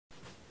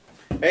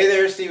Hey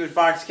there, Steve at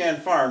Foxcan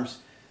Farms.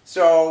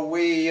 So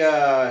we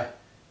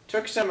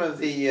took some of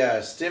the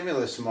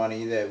stimulus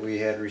money that we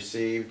had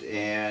received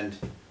and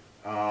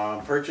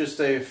purchased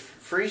a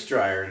freeze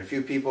dryer. And a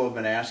few people have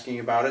been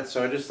asking about it,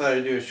 so I just thought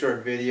I'd do a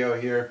short video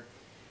here,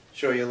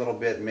 show you a little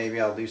bit, and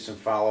maybe I'll do some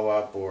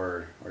follow-up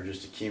or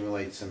just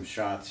accumulate some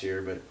shots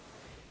here. But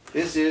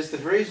this is the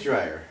freeze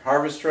dryer,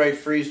 Harvest Right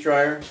freeze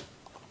dryer.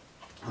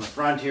 On the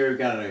front here we've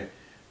got an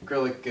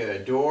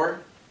acrylic door.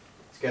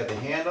 It's got the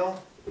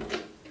handle.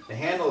 The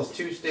handle is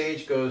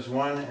two-stage, goes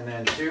one and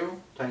then two,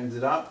 tightens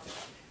it up.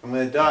 And what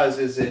it does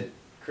is it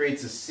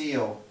creates a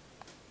seal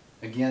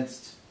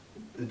against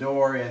the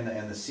door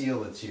and the seal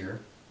that's here.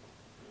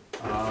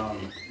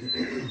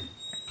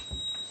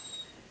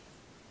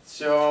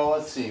 So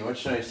let's see, what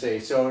should I say?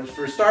 So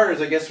for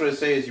starters, I guess what I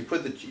say is you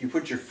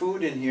put your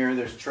food in here.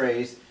 There's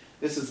trays.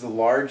 This is the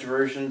large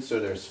version, so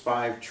there's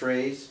 5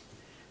 trays.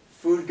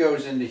 Food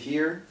goes into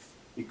here.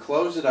 You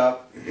close it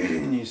up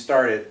and you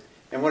start it.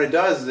 And what it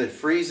does is it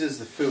freezes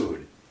the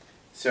food.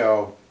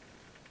 So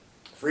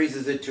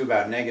freezes it to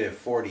about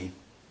 -40.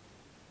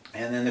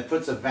 And then it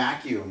puts a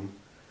vacuum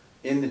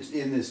in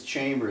this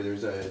chamber.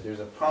 There's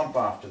a pump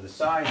off to the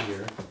side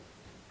here.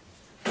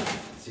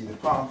 See the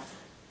pump,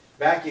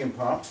 vacuum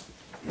pump.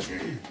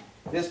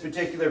 This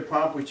particular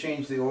pump, we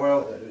change the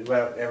oil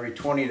about every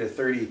 20 to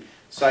 30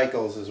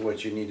 cycles is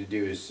what you need to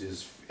do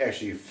is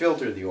actually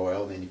filter the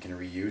oil, then you can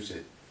reuse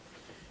it.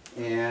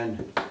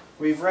 And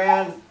we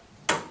ran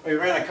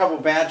a couple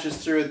batches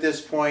through at this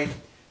point,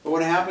 but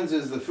what happens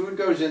is the food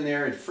goes in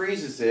there, it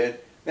freezes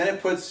it, then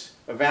it puts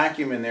a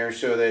vacuum in there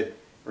so that it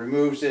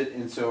removes it,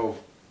 and so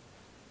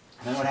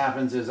then what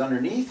happens is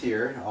underneath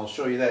here, I'll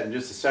show you that in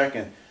just a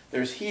second,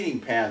 there's heating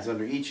pads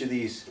under each of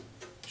these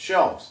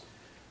shelves.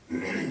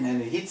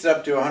 And it heats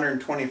up to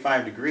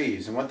 125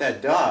 degrees, and what that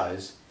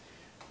does,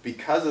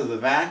 because of the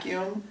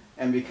vacuum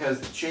and because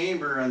the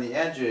chamber on the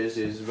edges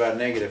is about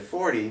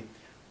 -40,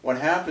 what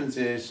happens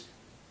is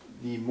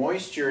the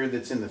moisture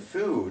that's in the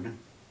food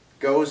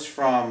goes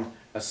from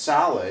a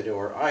solid,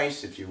 or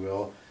ice if you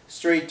will,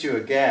 straight to a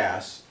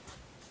gas,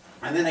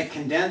 and then it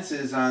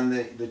condenses on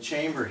the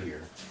chamber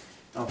here.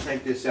 I'll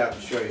take this out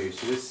and show you.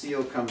 So this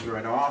seal comes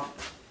right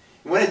off.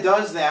 And when it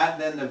does that,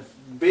 then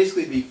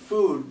basically the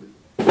food,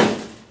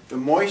 the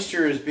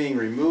moisture is being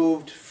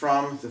removed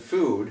from the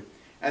food,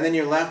 and then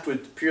you're left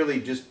with purely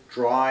just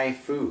dry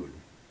food.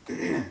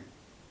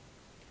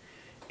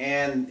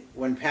 And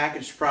when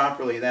packaged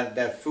properly,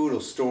 that food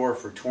will store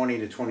for 20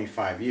 to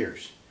 25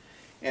 years.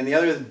 And the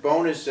other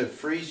bonus of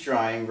freeze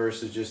drying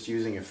versus just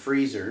using a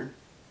freezer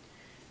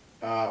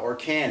or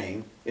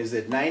canning is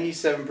that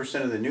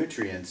 97% of the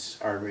nutrients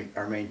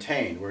are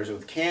maintained, whereas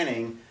with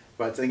canning,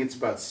 I think it's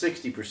about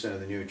 60% of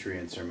the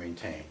nutrients are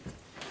maintained.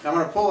 Now I'm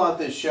going to pull out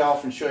this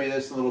shelf and show you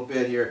this a little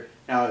bit here.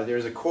 Now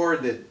there's a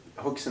cord that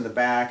hooks in the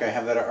back. I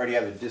already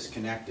have it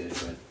disconnected,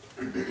 but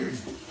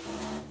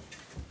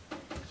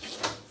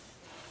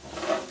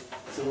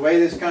so the way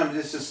this comes,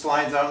 this just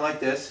slides out like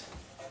this.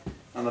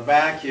 On the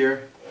back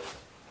here,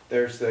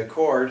 there's the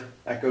cord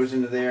that goes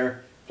into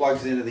there,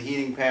 plugs into the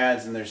heating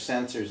pads, and there's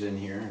sensors in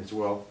here as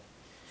well.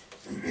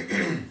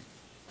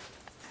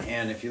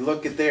 And if you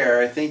look at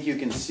there, I think you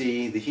can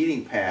see the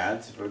heating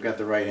pads, if I've got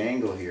the right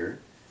angle here.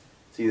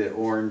 See the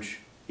orange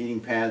heating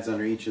pads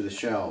under each of the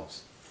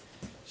shelves.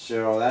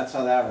 So that's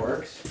how that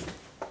works.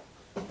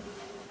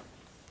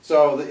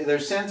 So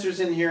there's sensors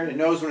in here, and it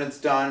knows when it's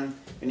done,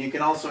 and you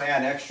can also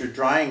add extra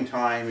drying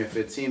time if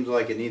it seems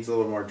like it needs a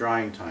little more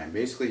drying time.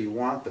 Basically, you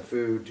want the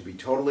food to be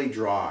totally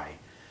dry.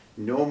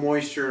 No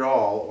moisture at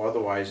all, or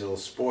otherwise it'll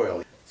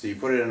spoil. So you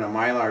put it in a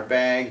Mylar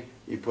bag,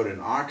 you put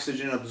an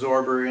oxygen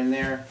absorber in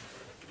there.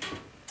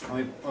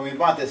 When we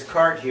bought this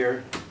cart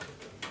here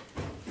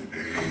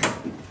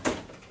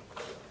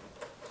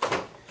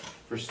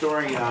for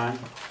storing it on,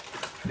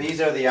 these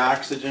are the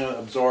oxygen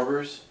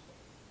absorbers.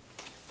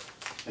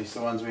 These are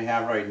the ones we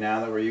have right now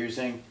that we're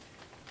using.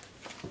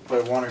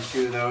 Put 1 or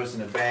 2 of those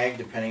in a bag,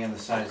 depending on the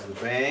size of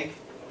the bag.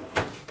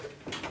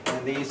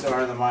 And these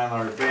are the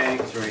Mylar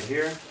bags right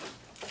here.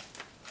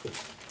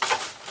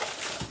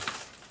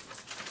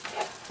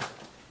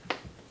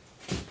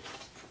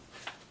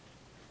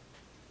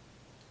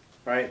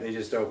 Right, they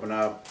just open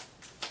up.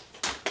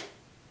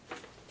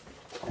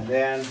 And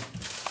then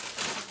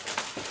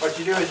what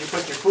you do is you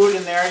put your food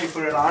in there, you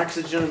put an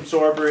oxygen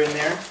absorber in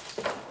there,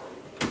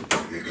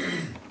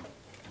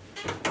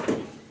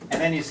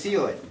 and then you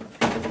seal it.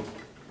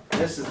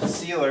 This is the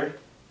sealer.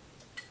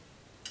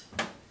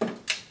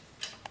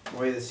 The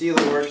way the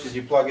sealer works is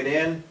you plug it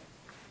in,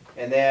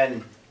 and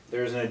then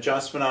there's an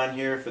adjustment on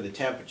here for the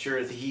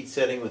temperature, the heat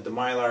setting with the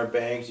Mylar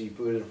bags. You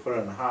put it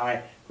on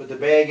high, put the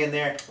bag in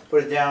there,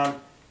 put it down,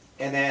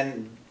 and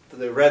then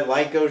the red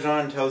light goes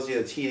on, tells you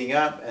it's heating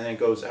up, and then it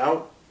goes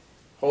out.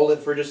 Hold it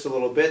for just a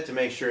little bit to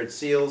make sure it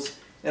seals.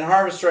 And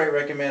Harvest Right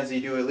recommends that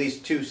you do at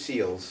least 2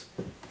 seals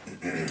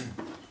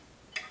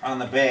on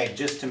the bag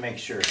just to make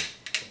sure.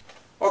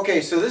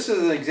 Okay, so this is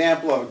an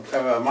example of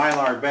a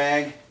Mylar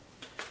bag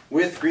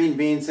with green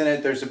beans in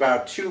it. There's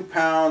about 2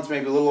 pounds,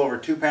 maybe a little over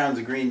 2 pounds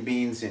of green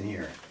beans in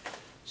here.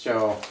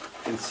 So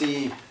you can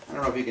see, I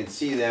don't know if you can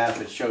see that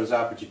if it shows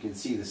up, but you can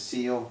see the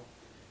seal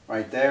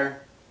right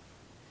there.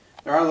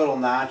 There are little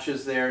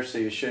notches there, so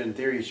you should, in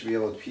theory, you should be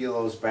able to peel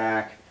those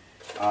back.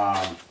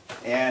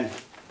 And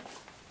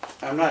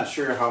I'm not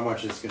sure how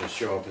much it's going to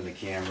show up in the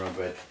camera,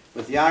 but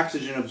with the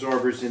oxygen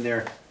absorbers in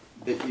there,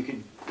 that you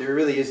can, there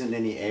really isn't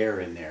any air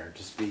in there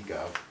to speak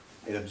of.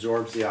 It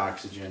absorbs the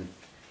oxygen,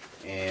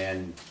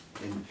 and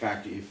in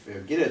fact, if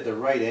you get it at the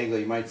right angle,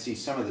 you might see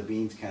some of the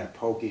beans kind of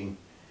poking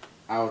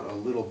out a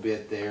little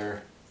bit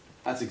there.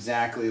 That's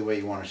exactly the way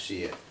you want to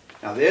see it.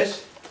 Now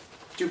this,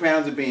 2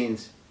 pounds of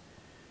beans,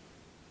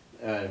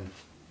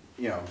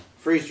 you know,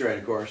 freeze dried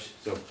of course,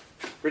 so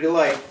pretty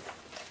light.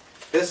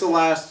 This will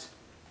last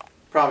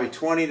probably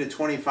 20 to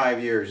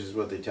 25 years is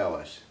what they tell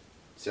us.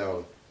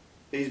 So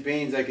these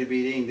beans, I could be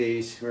eating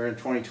these, we're in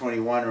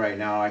 2021 right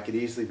now, I could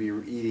easily be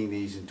eating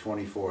these in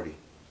 2040.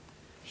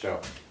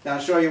 So, now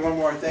I'll show you one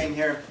more thing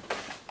here.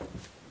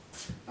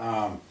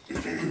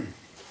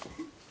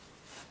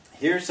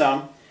 Here's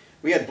some.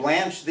 We had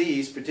blanched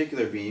these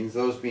particular beans,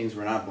 those beans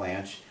were not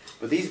blanched,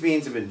 but these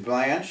beans have been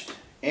blanched,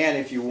 and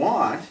if you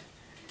want,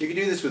 you can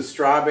do this with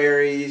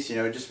strawberries, you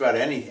know, just about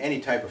any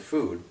type of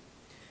food.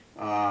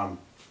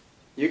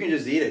 You can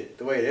just eat it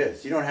the way it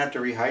is. You don't have to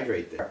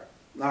rehydrate there.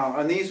 Now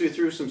on these we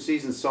threw some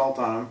seasoned salt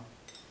on them.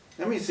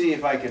 Let me see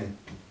if I can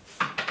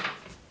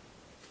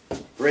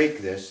break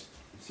this.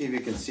 See if you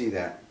can see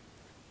that.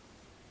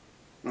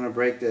 I'm going to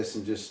break this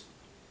and just...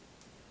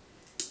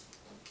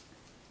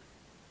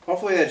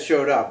 Hopefully that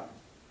showed up.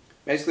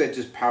 Basically it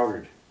just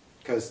powdered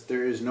because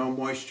there is no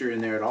moisture in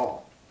there at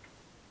all.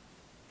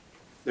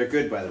 They're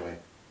good, by the way.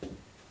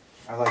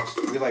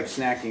 We like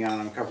snacking on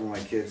them. A couple of my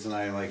kids and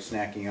I like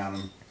snacking on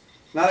them.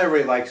 Not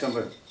everybody likes them,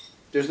 but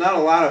there's not a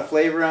lot of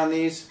flavor on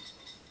these.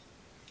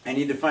 I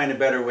need to find a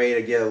better way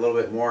to get a little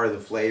bit more of the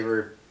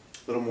flavor,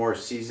 a little more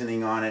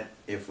seasoning on it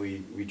if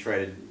we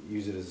try to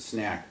use it as a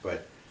snack.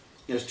 But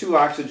there's 2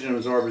 oxygen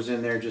absorbers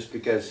in there just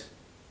because,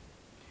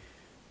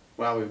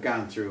 well, we've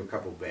gone through a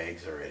couple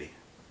bags already.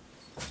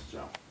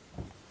 So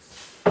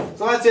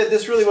that's it.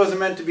 This really wasn't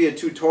meant to be a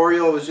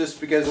tutorial. It was just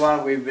because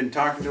we've been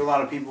talking to a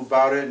lot of people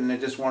about it and they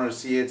just wanted to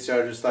see it,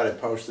 so I just thought I'd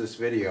post this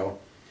video.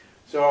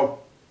 So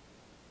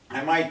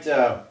I might,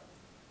 I'm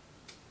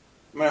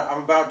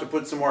about to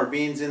put some more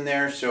beans in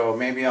there, so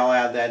maybe I'll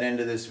add that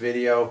into this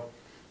video.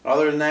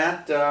 Other than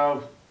that,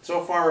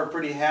 so far we're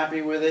pretty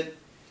happy with it.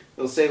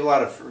 It'll save a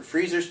lot of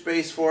freezer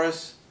space for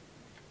us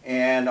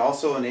and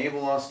also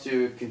enable us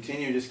to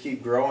continue to just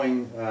keep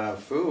growing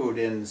food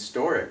and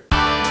store it.